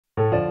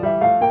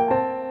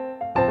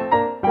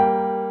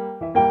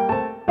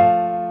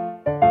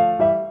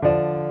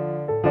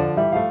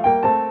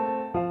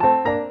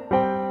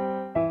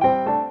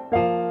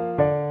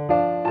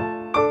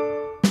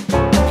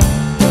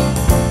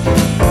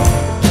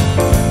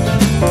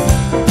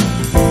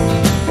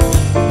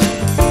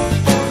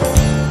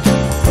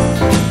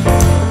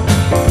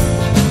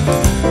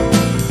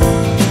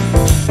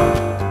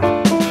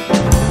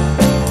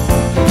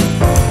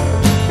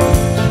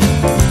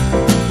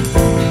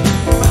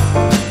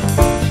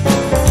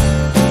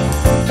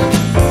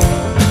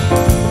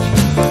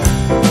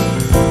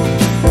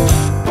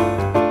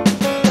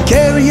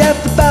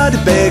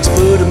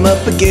them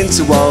up against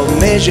the wall.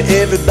 Measure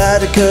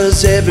everybody,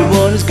 cause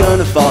everyone is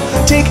gonna fall.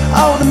 Take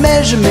all the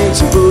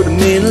measurements and put them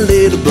in a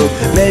little book.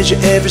 Measure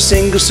every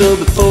single soul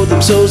before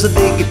them souls that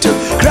they get took.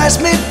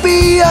 Christ may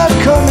be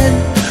a-coming,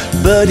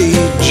 but he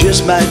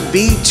just might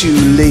be too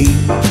late.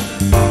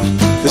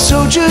 The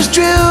soldiers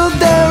drilled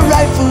their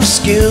rifle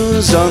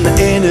skills on the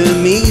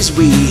enemies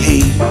we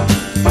hate.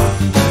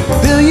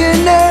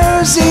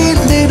 Billionaires eat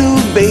little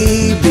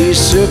babies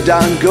served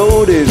on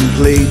golden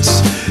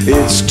plates.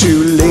 It's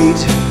too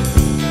late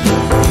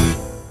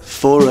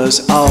for us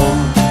all.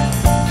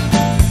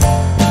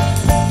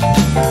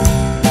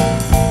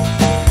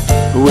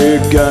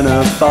 We're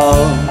gonna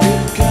fall.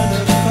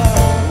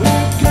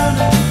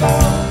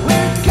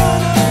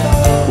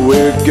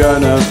 We're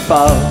gonna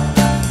fall.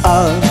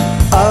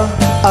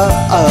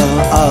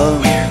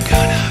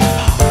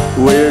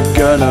 We're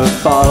gonna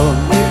fall.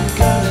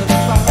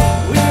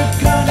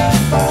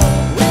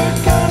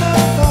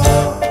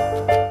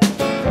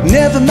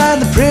 Never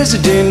mind the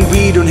president,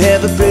 we don't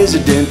have a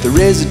president. The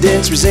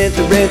residents resent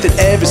the rent that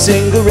every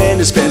single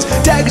renter spends.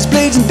 Daggers,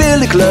 blades, and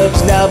billy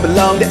clubs now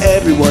belong to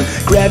everyone.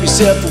 Grab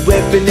yourself a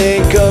weapon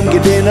and come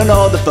get in on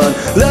all the fun.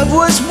 Love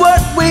was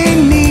what we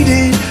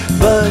needed,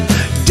 but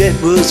debt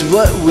was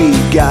what we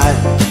got.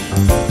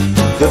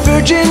 The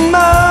Virgin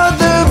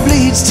Mother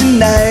bleeds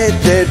tonight,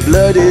 that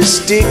blood is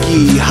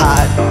sticky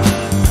hot.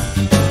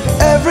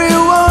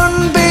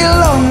 Everyone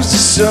belongs to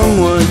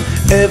someone,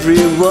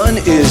 everyone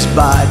is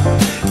bought.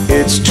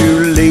 It's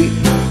too late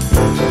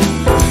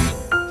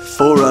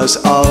for us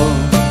all.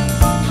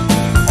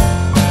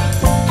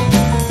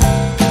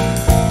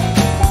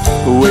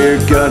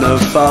 We're gonna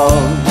fall.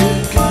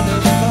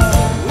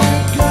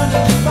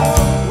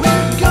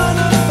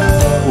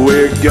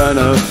 We're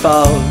gonna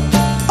fall.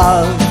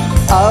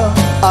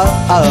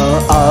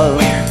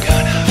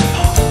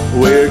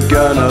 We're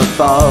gonna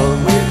fall.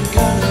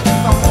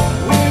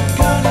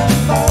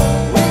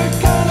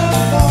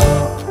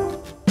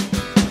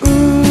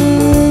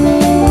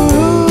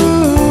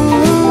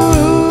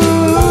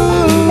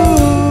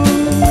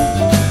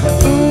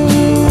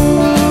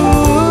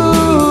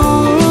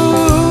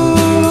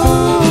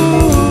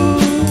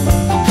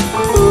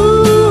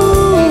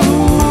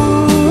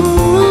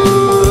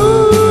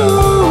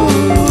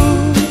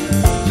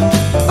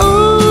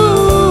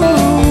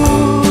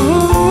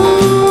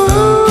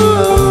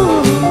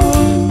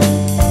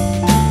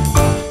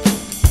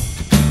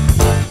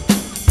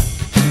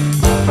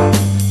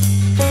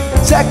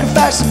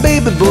 Sacrifice the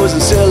baby boys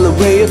and sell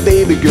away the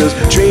baby girls.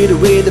 Trade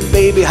away the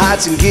baby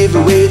hearts and give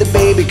away the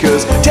baby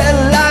curls. Tell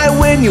a lie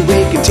when you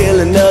wake and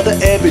tell another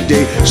every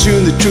day.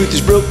 Soon the truth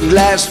is broken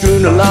glass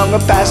strewn along a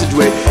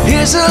passageway.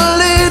 Here's a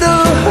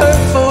little hurt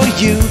for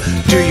you.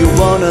 Do you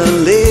want a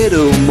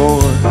little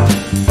more?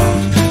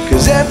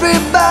 Cause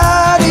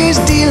everybody's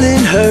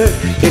dealing hurt.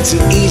 It's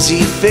an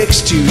easy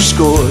fix to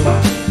score.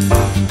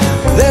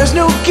 There's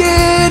no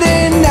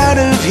getting out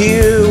of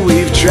here.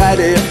 We've tried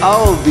it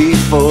all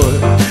before.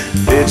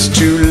 It's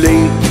too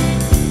late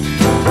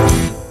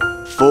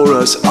for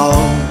us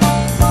all.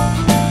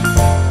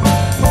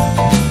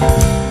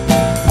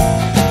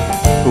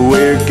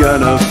 We're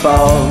gonna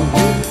fall.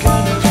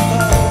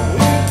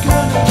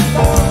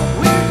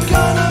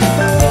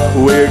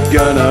 We're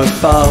gonna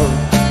fall.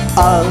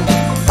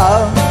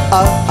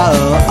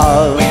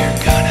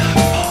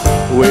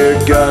 We're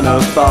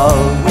gonna fall.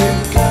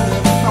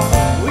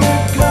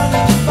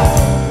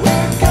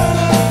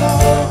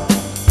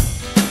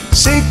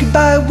 Say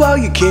goodbye while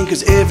you can,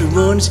 cause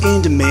everyone's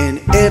in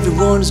demand.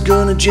 Everyone's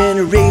gonna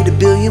generate $1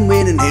 billion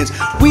winning hands.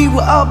 We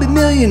will all be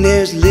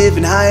millionaires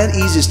living high on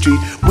Easy Street.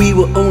 We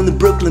will own the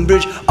Brooklyn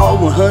Bridge, all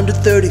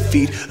 130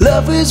 feet.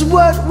 Love is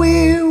what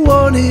we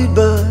wanted,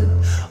 but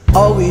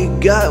all we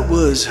got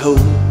was hope.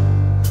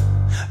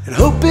 And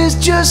hope is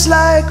just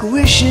like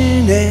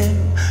wishing, and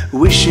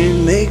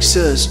wishing makes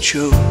us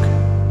choke.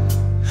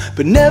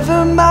 But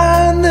never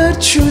mind the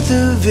truth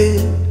of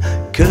it,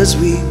 cause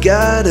we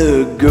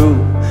gotta go.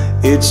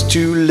 It's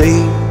too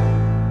late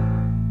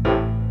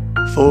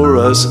for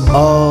us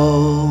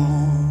all.